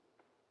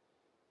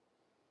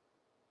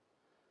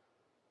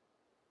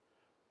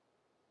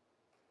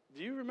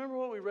 Do you remember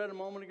what we read a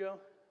moment ago?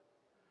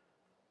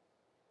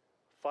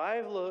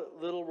 5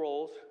 little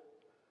rolls,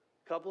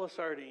 a couple of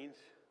sardines,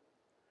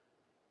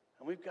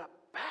 and we've got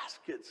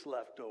baskets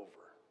left over.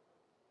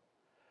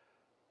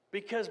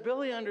 Because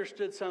Billy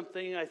understood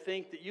something, I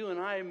think, that you and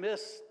I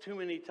miss too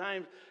many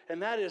times,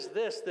 and that is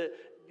this, that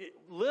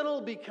little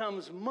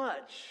becomes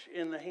much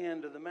in the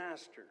hand of the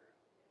master.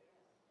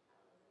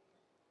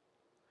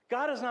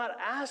 God is not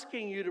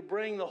asking you to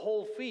bring the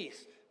whole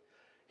feast.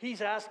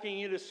 He's asking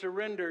you to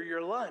surrender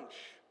your lunch.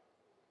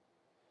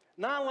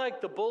 Not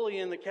like the bully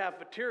in the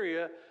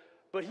cafeteria,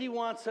 but he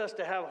wants us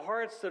to have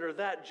hearts that are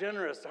that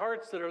generous,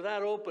 hearts that are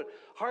that open,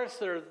 hearts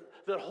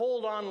that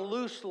hold on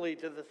loosely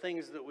to the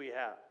things that we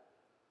have,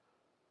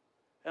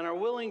 and are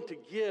willing to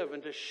give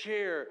and to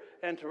share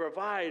and to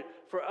provide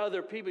for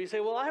other people. You say,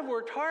 well, I've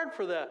worked hard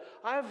for that.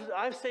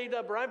 I've saved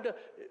up, or I've done.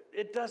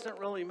 It doesn't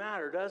really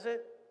matter, does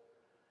it?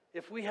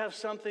 If we have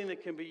something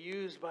that can be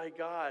used by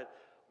God,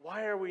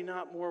 why are we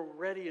not more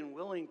ready and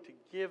willing to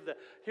give that?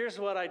 Here's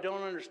what I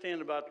don't understand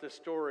about this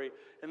story,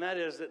 and that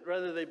is that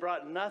whether they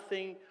brought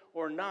nothing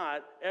or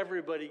not,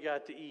 everybody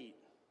got to eat.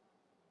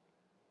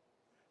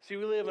 See,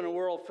 we live in a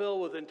world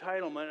filled with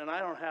entitlement, and I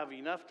don't have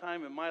enough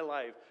time in my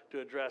life to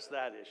address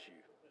that issue.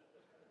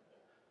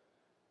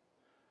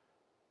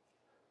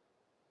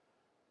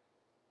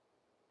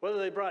 Whether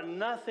they brought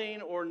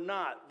nothing or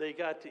not, they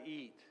got to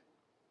eat.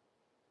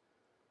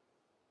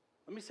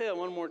 Let me say that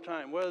one more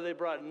time. Whether they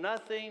brought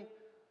nothing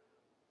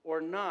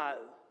or not,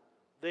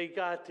 they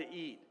got to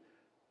eat.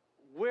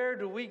 Where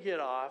do we get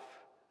off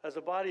as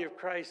a body of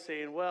Christ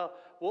saying, well,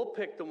 we'll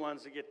pick the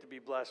ones that get to be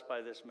blessed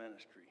by this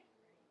ministry?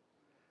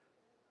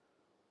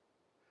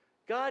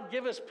 God,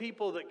 give us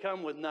people that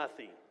come with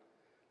nothing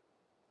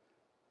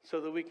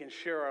so that we can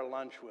share our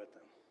lunch with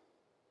them.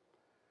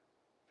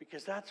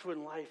 Because that's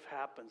when life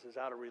happens, is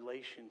out of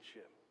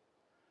relationship.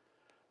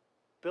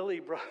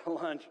 Billy brought a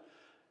lunch,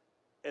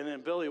 and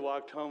then Billy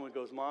walked home and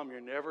goes, Mom, you're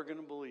never going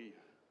to believe.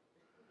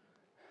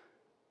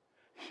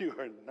 You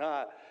are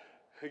not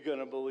going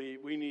to believe.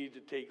 We need to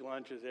take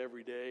lunches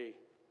every day.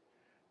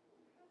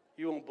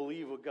 You won't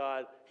believe what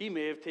God, he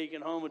may have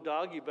taken home a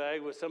doggy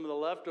bag with some of the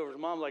leftovers.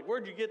 Mom's like,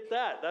 where'd you get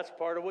that? That's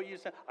part of what you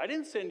sent. I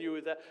didn't send you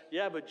with that.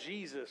 Yeah, but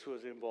Jesus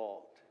was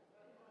involved.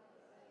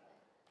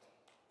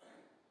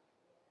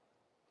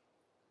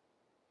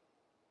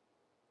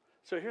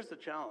 So here's the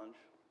challenge.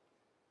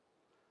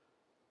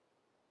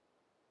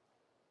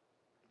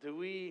 Do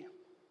we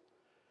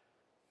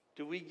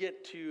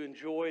get to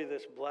enjoy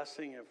this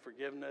blessing of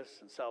forgiveness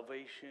and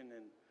salvation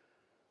and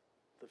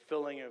the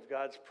filling of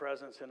God's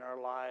presence in our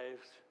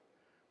lives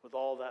with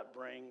all that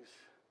brings?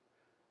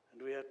 And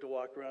do we have to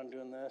walk around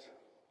doing this?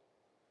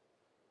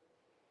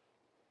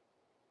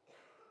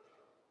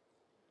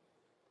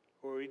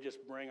 Or we just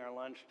bring our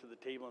lunch to the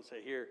table and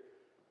say, here,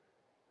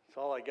 it's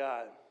all I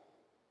got.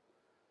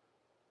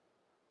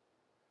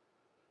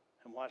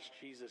 And watch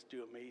Jesus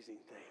do amazing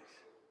things.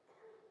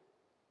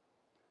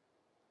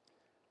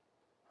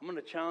 I'm going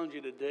to challenge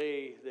you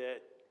today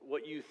that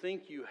what you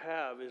think you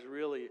have is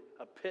really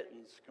a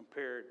pittance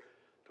compared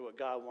to what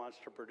God wants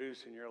to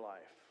produce in your life.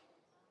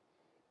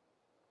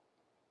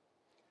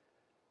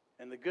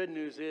 And the good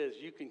news is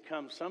you can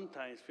come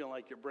sometimes feeling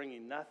like you're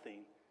bringing nothing,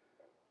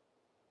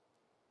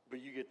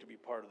 but you get to be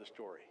part of the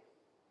story.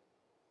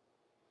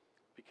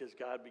 Because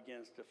God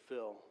begins to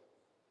fill,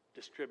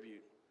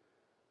 distribute,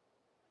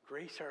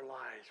 grace our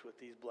lives with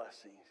these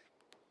blessings.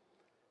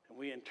 And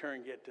we in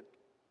turn get to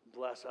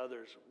bless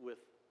others with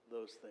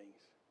those things.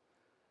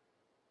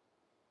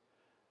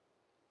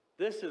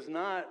 This is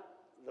not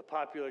the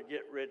popular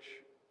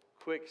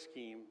get-rich-quick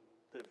scheme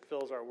that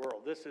fills our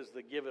world. This is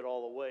the give it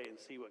all away and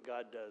see what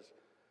God does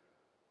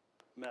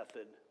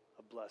method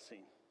of blessing.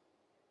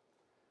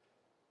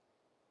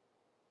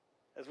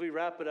 As we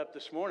wrap it up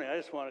this morning, I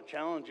just want to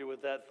challenge you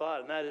with that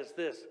thought, and that is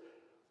this.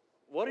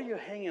 What are you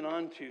hanging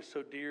on to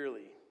so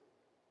dearly?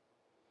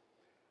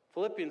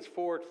 Philippians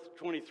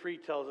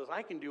 4:23 tells us,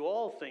 I can do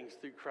all things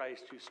through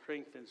Christ who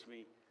strengthens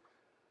me.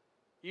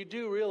 You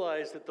do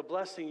realize that the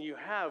blessing you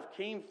have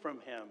came from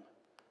him.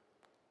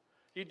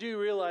 You do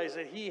realize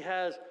that he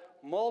has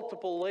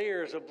multiple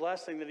layers of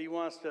blessing that he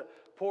wants to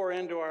pour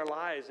into our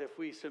lives if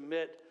we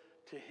submit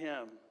to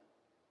him.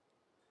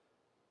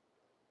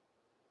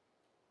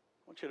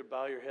 I want you to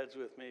bow your heads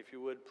with me if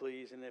you would,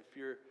 please. And if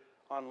you're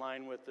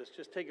online with us,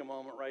 just take a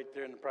moment right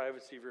there in the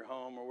privacy of your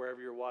home or wherever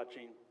you're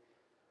watching.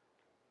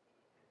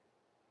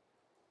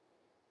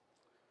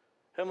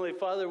 Heavenly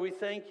Father, we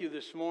thank you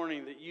this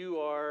morning that you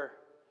are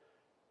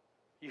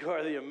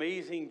the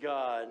amazing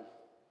God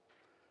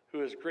who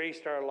has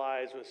graced our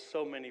lives with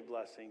so many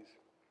blessings.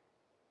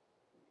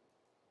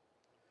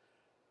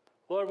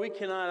 Lord, we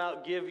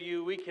cannot outgive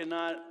you. We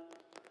cannot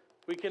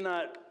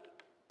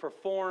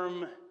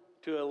perform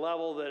to a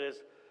level that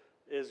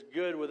is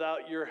good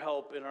without your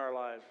help in our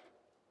lives.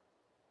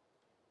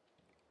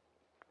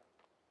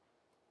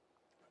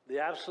 The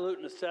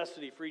absolute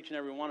necessity for each and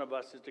every one of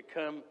us is to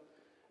come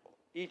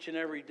each and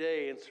every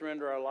day and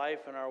surrender our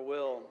life and our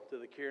will to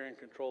the care and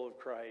control of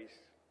Christ.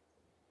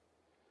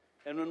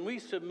 And when we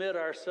submit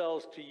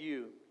ourselves to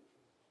you,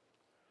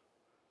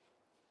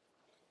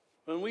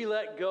 when we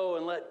let go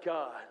and let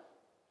God,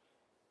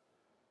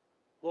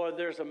 Lord,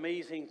 there's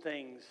amazing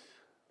things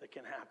that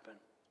can happen.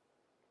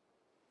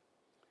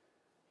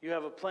 You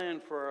have a plan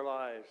for our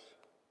lives.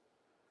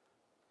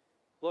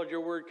 Lord,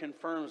 your word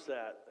confirms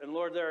that. And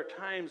Lord, there are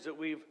times that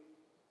we've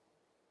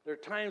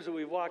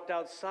walked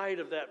outside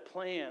of that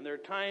plan. There are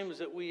times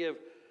that we have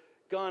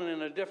gone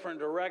in a different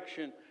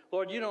direction.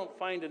 Lord, you don't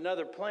find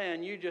another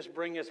plan. You just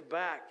bring us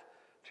back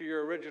to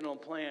your original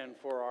plan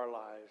for our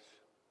lives.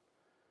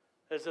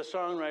 As the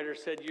songwriter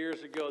said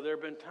years ago,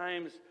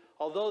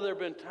 although there have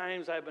been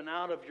times I've been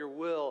out of your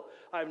will,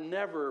 I've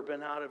never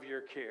been out of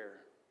your care.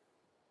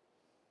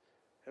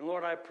 And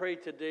Lord, I pray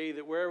today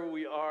that wherever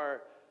we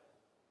are,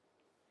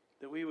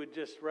 that we would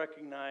just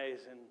recognize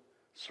and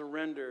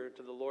surrender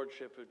to the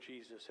lordship of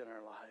Jesus in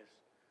our lives.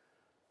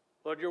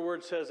 Lord, your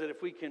word says that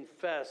if we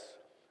confess,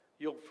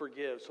 you'll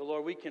forgive. So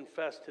Lord, we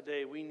confess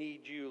today we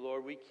need you,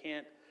 Lord. We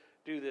can't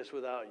do this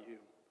without you.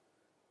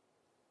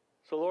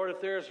 So Lord, if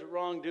there's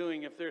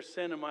wrongdoing, if there's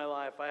sin in my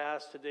life, I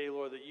ask today,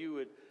 Lord, that you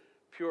would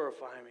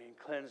purify me and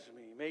cleanse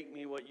me. Make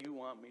me what you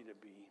want me to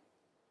be.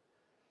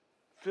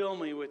 Fill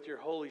me with your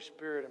Holy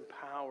Spirit and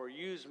power.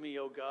 Use me,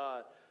 O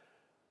God,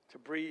 to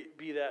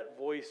be that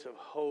voice of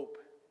hope.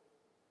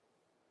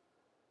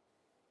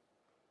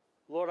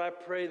 Lord, I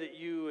pray that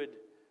you would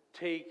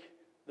take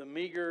the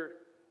meager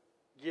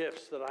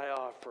gifts that I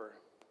offer,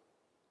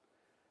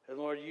 and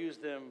Lord, use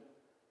them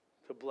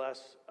to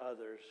bless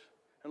others.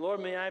 And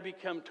Lord, may I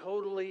become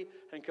totally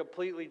and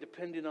completely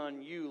dependent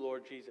on you,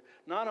 Lord Jesus.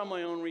 Not on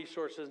my own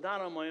resources,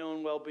 not on my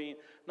own well-being,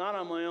 not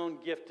on my own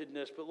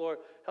giftedness, but Lord,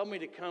 help me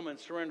to come and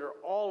surrender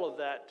all of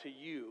that to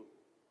you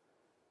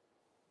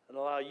and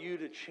allow you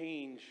to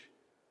change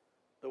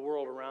the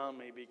world around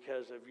me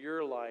because of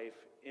your life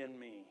in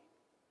me.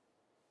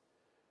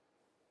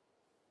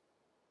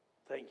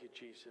 Thank you,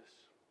 Jesus.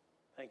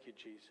 Thank you,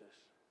 Jesus.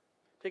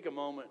 Take a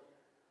moment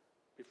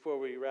before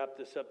we wrap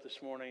this up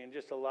this morning and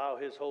just allow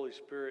his Holy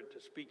Spirit to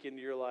speak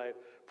into your life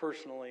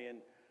personally and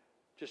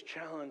just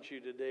challenge you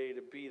today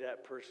to be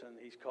that person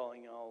he's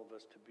calling all of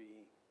us to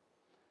be.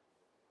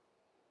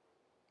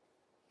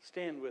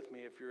 Stand with me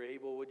if you're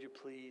able, would you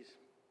please?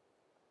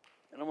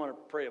 And I want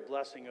to pray a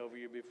blessing over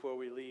you before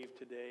we leave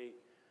today.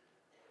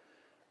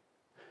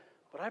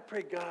 But I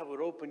pray God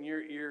would open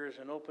your ears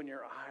and open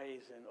your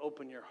eyes and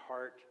open your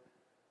heart,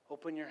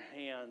 open your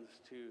hands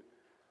to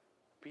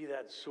be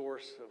that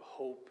source of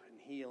hope and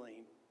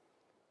healing.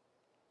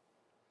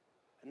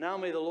 And now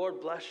may the Lord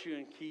bless you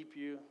and keep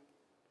you.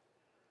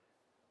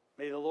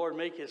 May the Lord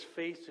make his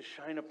face to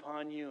shine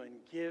upon you and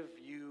give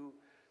you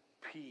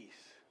peace.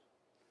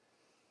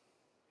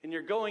 And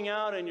you're going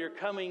out and you're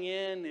coming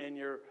in and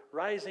you're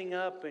rising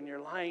up and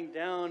you're lying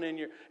down and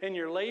in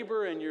your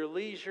labor and your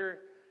leisure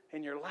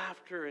and your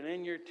laughter and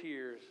in your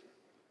tears,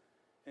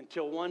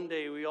 until one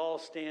day we all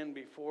stand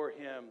before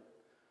him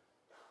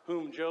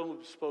whom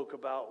Job spoke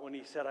about when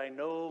he said, I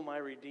know my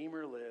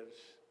Redeemer lives.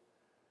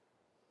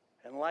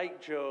 And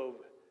like Job,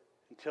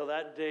 until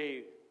that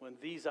day when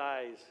these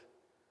eyes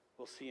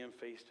will see him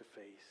face to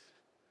face.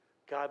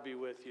 God be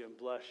with you and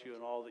bless you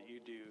in all that you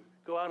do.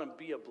 Go out and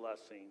be a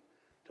blessing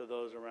to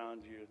those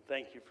around you.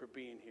 Thank you for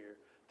being here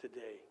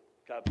today.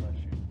 God bless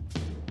you.